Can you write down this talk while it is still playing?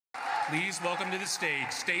Please welcome to the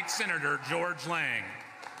stage State Senator George Lang.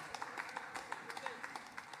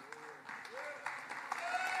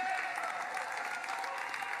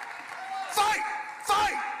 Fight!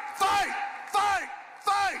 Fight! Fight! Fight!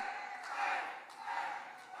 Fight!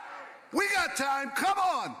 We got time. Come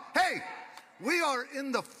on. Hey, we are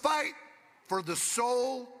in the fight for the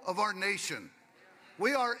soul of our nation.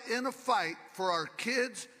 We are in a fight for our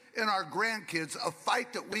kids and our grandkids, a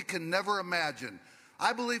fight that we can never imagine.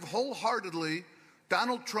 I believe wholeheartedly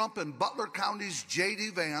Donald Trump and Butler County's J.D.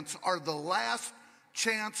 Vance are the last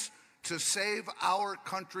chance to save our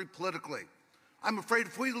country politically. I'm afraid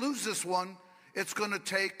if we lose this one, it's going to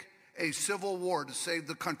take a civil war to save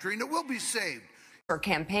the country, and it will be saved. Her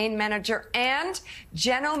campaign manager and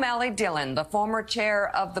Jen O'Malley Dillon, the former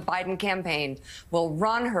chair of the Biden campaign, will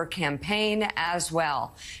run her campaign as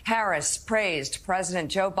well. Harris praised President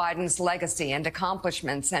Joe Biden's legacy and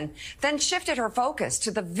accomplishments and then shifted her focus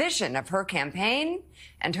to the vision of her campaign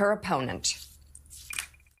and her opponent.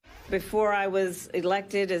 Before I was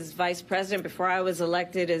elected as vice president, before I was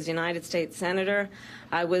elected as United States Senator,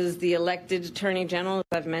 I was the elected Attorney General, as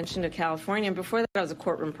I've mentioned, of California. And before that, I was a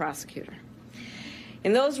courtroom prosecutor.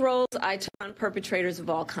 In those roles, I took on perpetrators of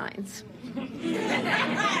all kinds.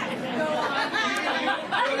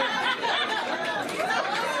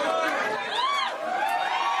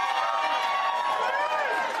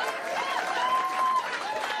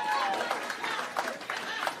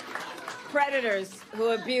 Predators who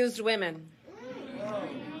abused women,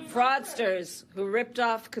 fraudsters who ripped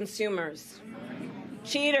off consumers,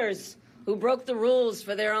 cheaters who broke the rules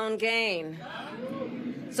for their own gain.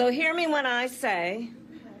 So hear me when I say,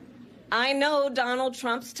 I know Donald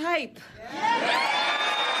Trump's type.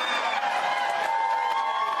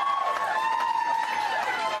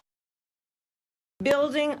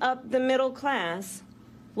 Building up the middle class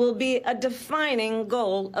will be a defining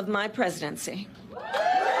goal of my presidency.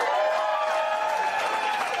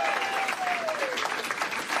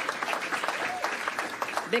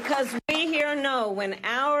 Because we here know when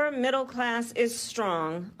our middle class is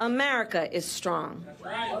strong, America is strong. That's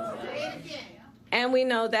right. And we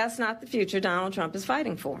know that's not the future Donald Trump is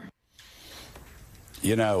fighting for.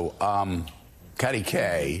 You know, Patty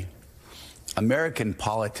Kay, American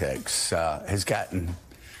politics has gotten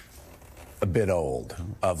a bit old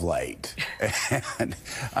of late. And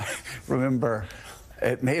I remember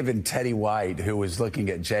it may have been Teddy White who was looking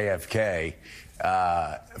at JFK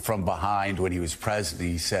from behind when he was president.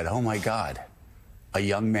 He said, "Oh my God, a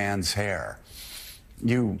young man's hair."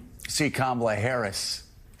 You see Kamala Harris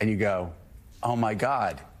and you go, "Oh my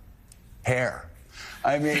God, hair."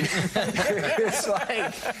 I mean,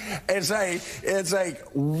 it's like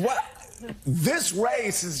what? This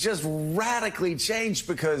race has just radically changed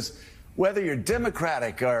because whether you're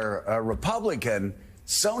Democratic or Republican,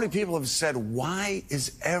 so many people have said, why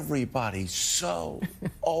is everybody so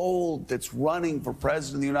old that's running for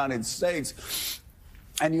president of the United States?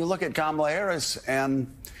 And you look at Kamala Harris,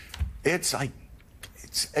 and it's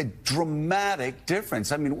a dramatic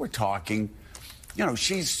difference. I mean, we're talking, you know,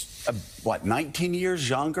 she's, 19 years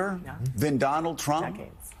younger than Donald Trump?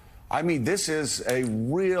 Decades. I mean, this is a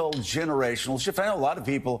real generational shift. I know a lot of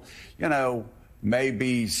people, you know, may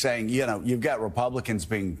be saying, you know, you've got Republicans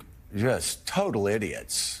being just total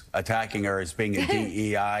idiots attacking her as being a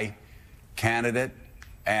DEI candidate.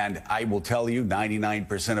 And I will tell you,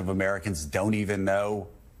 99% of Americans don't even know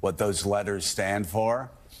what those letters stand for.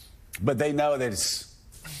 But they know that it's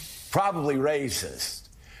probably racist.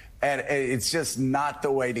 And it's just not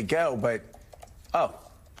the way to go. But, oh,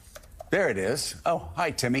 there it is. Oh,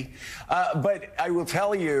 hi, Timmy. But I will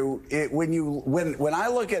tell you, when I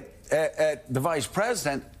look at the vice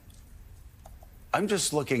president, I'm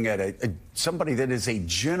just looking at somebody that is a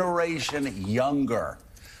generation younger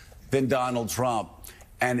than Donald Trump.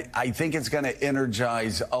 And I think it's going to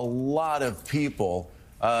energize a lot of people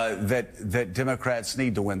that Democrats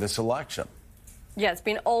need to win this election. Yeah, it's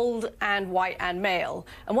been old and white and male.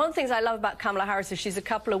 And one of the things I love about Kamala Harris is she's a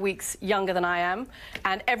couple of weeks younger than I am,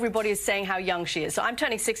 and everybody is saying how young she is. So I'm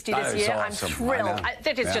turning 60 this year. Awesome. I'm thrilled.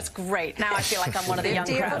 That is just great. Now I feel like I'm one of the young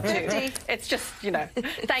crowd, too. It's just, you know,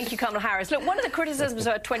 thank you, Kamala Harris. Look, one of the criticisms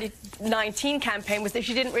of her 2019 campaign was that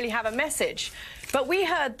she didn't really have a message. But we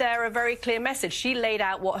heard there a very clear message. She laid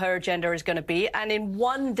out what her agenda is going to be, and in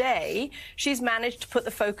one day, she's managed to put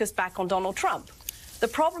the focus back on Donald Trump. The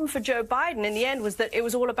problem for Joe Biden in the end was that it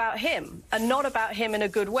was all about him, and not about him in a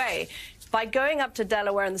good way. By going up to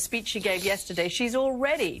Delaware and the speech she gave yesterday, she's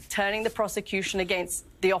already turning the prosecution against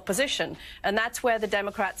the opposition. And that's where the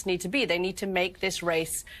Democrats need to be. They need to make this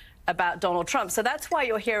race about Donald Trump. So that's why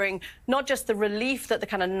you're hearing not just the relief that the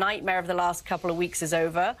kind of nightmare of the last couple of weeks is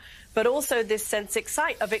over, but also this sense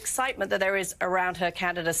of excitement that there is around her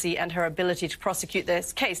candidacy and her ability to prosecute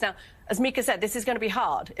this case. Now, as Mika said, this is going to be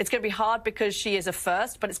hard. It's going to be hard because she is a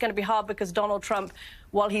first, but it's going to be hard because Donald Trump,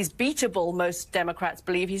 while he's beatable, most Democrats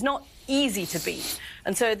believe, he's not easy to beat.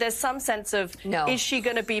 And so there's some sense of, is she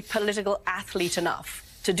going to be political athlete enough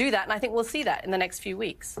to do that? And I think we'll see that in the next few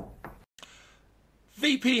weeks.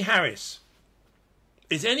 VP Harris.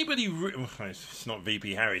 Is anybody... it's not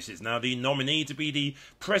VP Harris. It's now the nominee to be the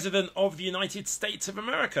President of the United States of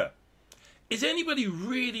America. Is anybody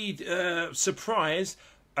really surprised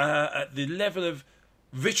at the level of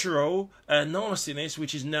vitriol, nastiness,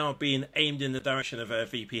 which is now being aimed in the direction of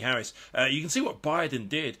VP Harris? You can see what Biden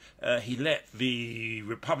did. He let the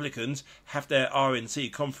Republicans have their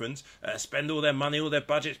RNC conference, spend all their money, all their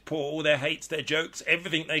budgets, pour all their hates, their jokes,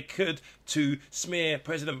 everything they could to smear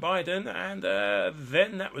President Biden, and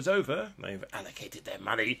then that was over. They've allocated their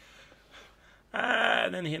money.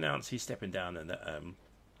 And then he announced he's stepping down and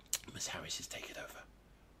Ms. Harris is taking over.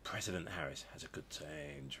 President Harris has a good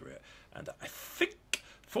change, and I think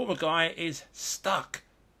former guy is stuck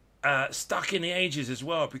in the ages as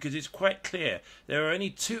well, because it's quite clear there are only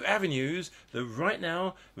two avenues that right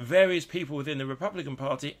now various people within the Republican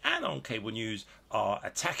Party and on cable news are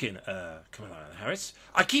attacking Kamala Harris.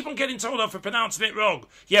 I keep on getting told off for pronouncing it wrong.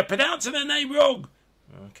 Yeah, pronouncing her name wrong.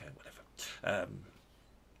 Okay, whatever.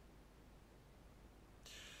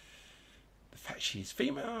 The fact she's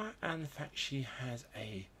female and the fact she has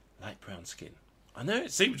a light brown skin. I know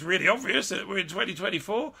it seems really obvious that we're in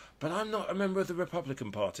 2024, but I'm not a member of the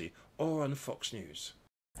Republican Party or on Fox News.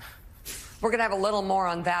 We're going to have a little more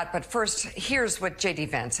on that, but first, here's what J.D.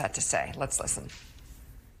 Vance had to say. Let's listen.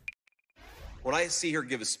 When I see her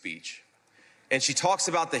give a speech, and she talks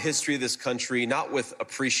about the history of this country, not with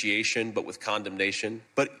appreciation, but with condemnation.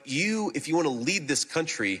 But if you want to lead this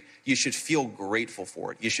country, you should feel grateful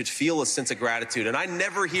for it. You should feel a sense of gratitude. And I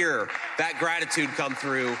never hear that gratitude come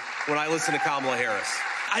through when I listen to Kamala Harris.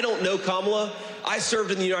 I don't know Kamala. I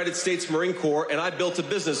served in the United States Marine Corps, and I built a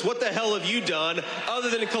business. What the hell have you done other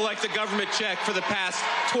than collect a government check for the past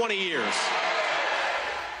 20 years?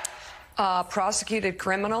 Prosecuted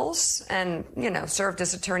criminals and, served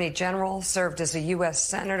as Attorney General, served as a U.S.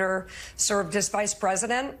 Senator, served as Vice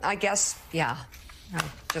President. I guess, yeah.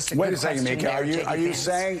 Just a Wait a second, Mika. Are you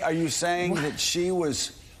saying that she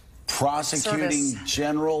was prosecuting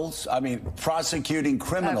prosecuting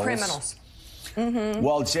criminals? Criminals. Mm-hmm.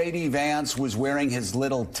 While J.D. Vance was wearing his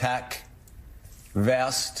little tech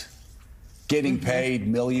vest, getting paid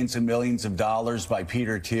millions and millions of dollars by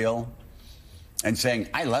Peter Thiel, and saying,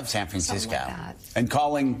 I love San Francisco, like and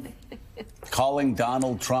calling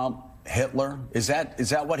Donald Trump Hitler. Is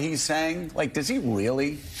that what he's saying? Like, does he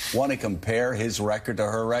really want to compare his record to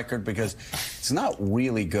her record? Because it's not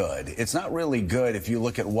really good. It's not really good if you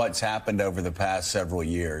look at what's happened over the past several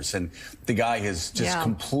years. And the guy has just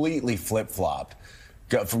completely flip-flopped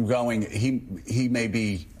from going, he may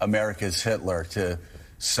be America's Hitler, to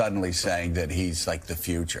suddenly saying that he's like the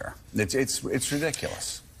future. It's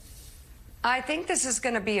ridiculous. I think this is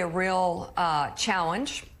going to be a real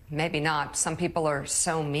challenge. Maybe not. Some people are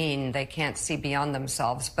so mean they can't see beyond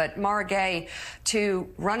themselves. But Mara Gay, to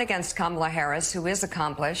run against Kamala Harris, who is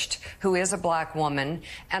accomplished, who is a black woman,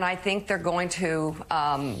 and I think they're going to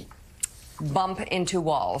bump into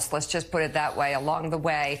walls, let's just put it that way, along the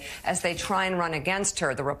way as they try and run against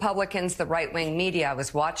her. The Republicans, the right-wing media, I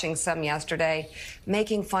was watching some yesterday,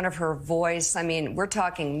 making fun of her voice. I mean, we're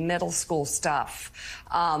talking middle school stuff.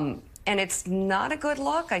 And it's not a good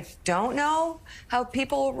look. I don't know how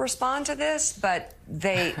people respond to this, but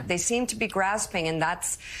they seem to be grasping, and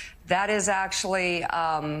that is actually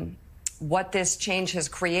what this change has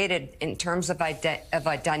created in terms of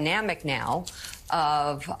a dynamic now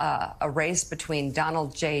of a race between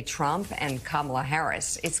Donald J. Trump and Kamala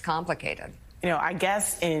Harris. It's complicated. I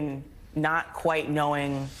guess in not quite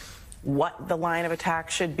knowing what the line of attack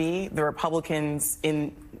should be, the Republicans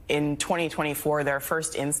in 2024, their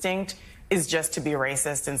first instinct is just to be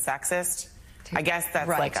racist and sexist. I guess that's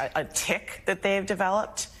like a tick that they've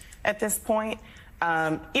developed at this point.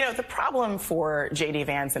 The problem for J.D.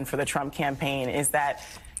 Vance and for the Trump campaign is that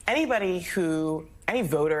any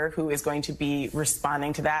voter who is going to be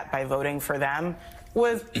responding to that by voting for them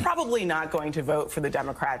was probably not going to vote for the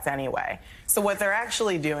Democrats anyway. So what they're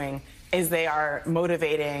actually doing is they are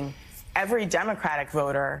motivating every Democratic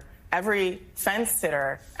voter, every fence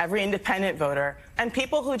sitter, every independent voter, and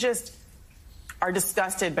people who just are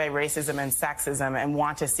disgusted by racism and sexism and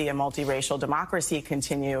want to see a multiracial democracy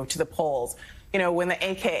continue to the polls. When the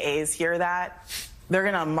AKAs hear that, they're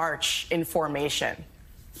going to march in formation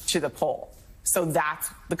to the poll. So that's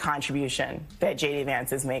the contribution that J.D.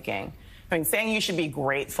 Vance is making. I mean, saying you should be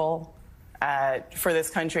grateful for this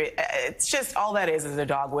country, it's just all that is a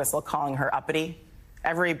dog whistle calling her uppity.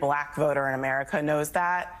 Every black voter in America knows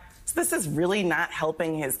that. So this is really not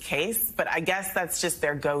helping his case, but I guess that's just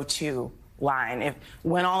their go-to line. If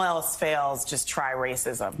when all else fails, just try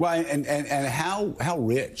racism. Well, and how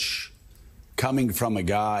rich, coming from a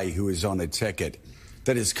guy who is on a ticket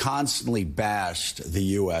that has constantly bashed the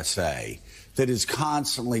USA, that has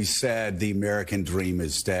constantly said the American dream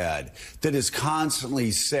is dead, that has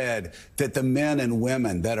constantly said that the men and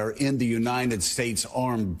women that are in the United States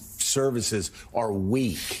Armed Services are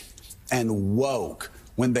weak and woke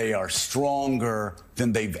when they are stronger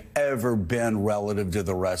than they've ever been relative to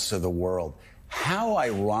the rest of the world. How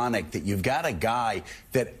ironic that you've got a guy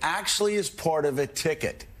that actually is part of a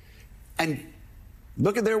ticket. And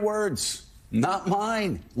look at their words, not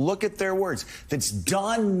mine. Look at their words. That's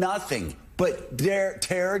done nothing but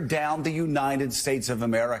tear down the United States of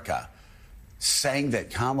America. Saying that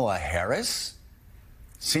Kamala Harris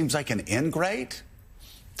seems like an ingrate?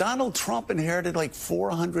 Donald Trump inherited like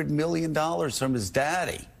 $400 million from his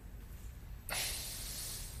daddy.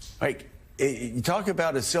 Like, you talk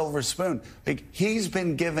about a silver spoon. Like, he's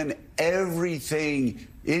been given everything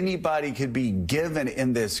anybody could be given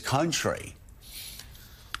in this country.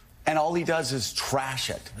 And all he does is trash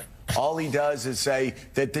it. All he does is say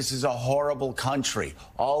that this is a horrible country.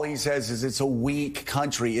 All he says is it's a weak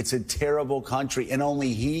country. It's a terrible country, and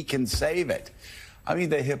only he can save it. I mean,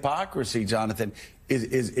 the hypocrisy, Jonathan,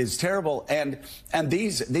 is terrible. And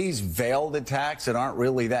these veiled attacks that aren't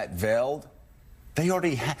really that veiled, they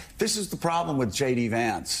already have. This is the problem with J.D.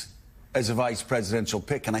 Vance as a vice presidential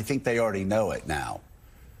pick, and I think they already know it now.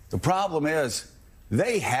 The problem is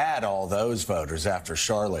they had all those voters after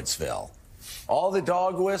Charlottesville. All the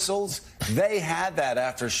dog whistles, they had that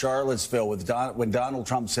after Charlottesville when Donald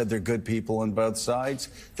Trump said they're good people on both sides.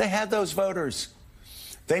 They had those voters.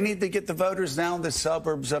 They need to get the voters now in the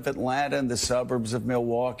suburbs of Atlanta, and the suburbs of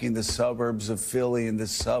Milwaukee, and the suburbs of Philly, and the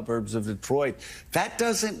suburbs of Detroit. That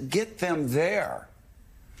doesn't get them there.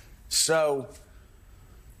 So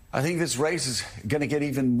I think this race is going to get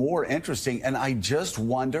even more interesting, and I just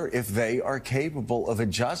wonder if they are capable of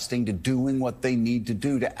adjusting to doing what they need to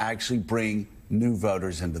do to actually bring new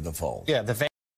voters into the fold. Yeah, the